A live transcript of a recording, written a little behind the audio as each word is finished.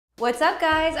What's up,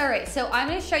 guys? All right, so I'm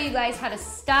gonna show you guys how to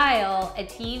style a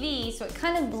TV so it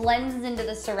kind of blends into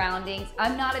the surroundings.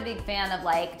 I'm not a big fan of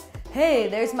like, hey,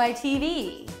 there's my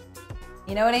TV.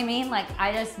 You know what I mean? Like,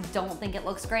 I just don't think it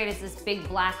looks great. It's this big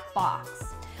black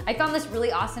box. I found this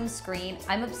really awesome screen.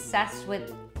 I'm obsessed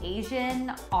with Asian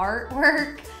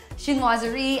artwork,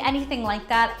 chinoiserie, anything like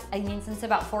that. I mean, since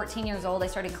about 14 years old, I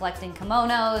started collecting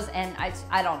kimonos, and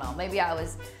I don't know, maybe I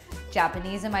was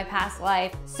Japanese in my past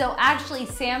life. So actually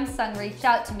Samsung reached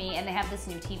out to me and they have this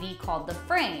new TV called the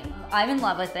Frame. I'm in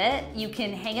love with it. You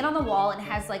can hang it on the wall and it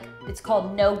has like, it's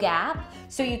called no gap.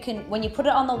 So you can, when you put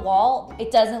it on the wall,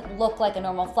 it doesn't look like a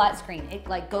normal flat screen. It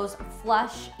like goes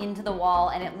flush into the wall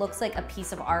and it looks like a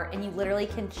piece of art, and you literally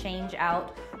can change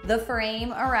out the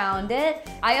frame around it.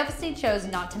 I obviously chose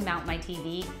not to mount my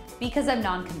TV because I'm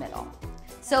non-committal.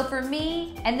 So for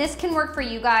me, and this can work for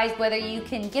you guys, whether you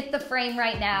can get the frame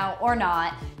right now or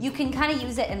not, you can kind of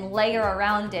use it and layer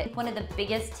around it. One of the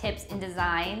biggest tips in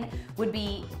design would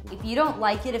be, if you don't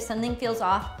like it, if something feels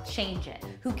off, change it.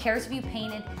 Who cares if you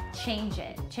painted? Change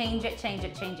it, change it, change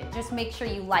it, change it. Just make sure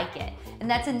you like it. And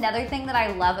that's another thing that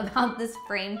I love about this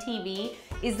Frame TV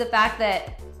is the fact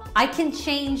that I can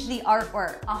change the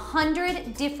artwork.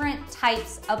 100 different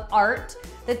types of art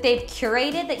that they've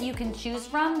curated that you can choose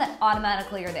from that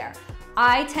automatically are there.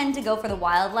 I tend to go for the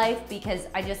wildlife because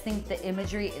I just think the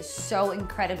imagery is so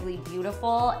incredibly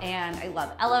beautiful, and I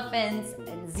love elephants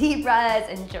and zebras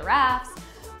and giraffes,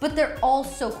 but they're all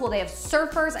so cool. They have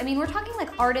surfers. I mean, we're talking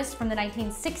like artists from the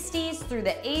 1960s through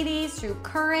the 80s, through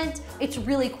current. It's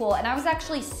really cool, and I was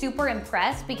actually super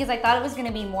impressed because I thought it was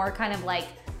gonna be more kind of like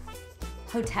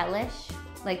hotelish,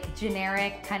 like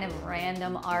generic kind of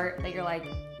random art that you're like,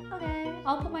 okay,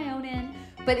 I'll put my own in.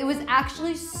 But it was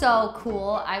actually so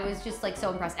cool. I was just like so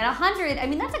impressed. And 100, I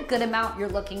mean, that's a good amount you're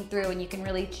looking through, and you can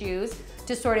really choose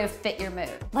to sort of fit your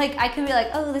mood. Like I can be like,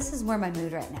 oh, this is more my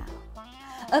mood right now.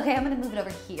 Okay, I'm gonna move it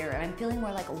over here, and I'm feeling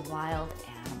more like a wild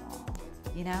animal,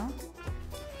 you know?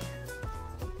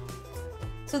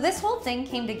 So this whole thing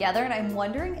came together, and I'm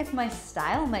wondering if my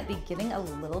style might be getting a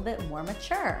little bit more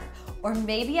mature. Or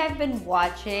maybe I've been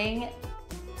watching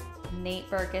Nate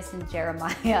Berkus and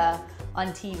Jeremiah on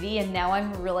TV, and now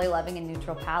I'm really loving a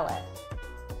neutral palette.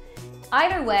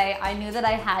 Either way, I knew that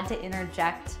I had to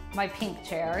interject my pink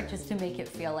chair just to make it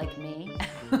feel like me.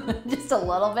 just a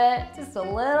little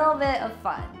bit of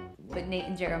fun. But Nate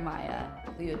and Jeremiah,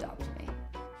 will you adopt me?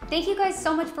 Thank you guys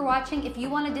so much for watching. If you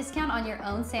want a discount on your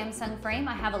own Samsung frame,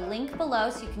 I have a link below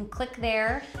so you can click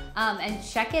there and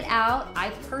check it out. I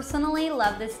personally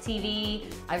love this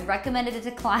TV. I've recommended it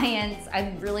to clients.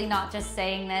 I'm really not just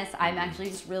saying this. I'm actually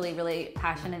just really, really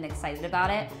passionate and excited about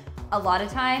it. A lot of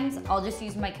times, I'll just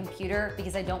use my computer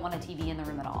because I don't want a TV in the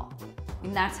room at all.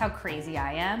 And that's how crazy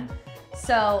I am.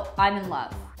 So I'm in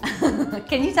love.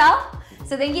 Can you tell?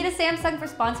 So thank you to Samsung for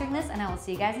sponsoring this, and I will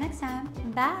see you guys next time.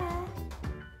 Bye.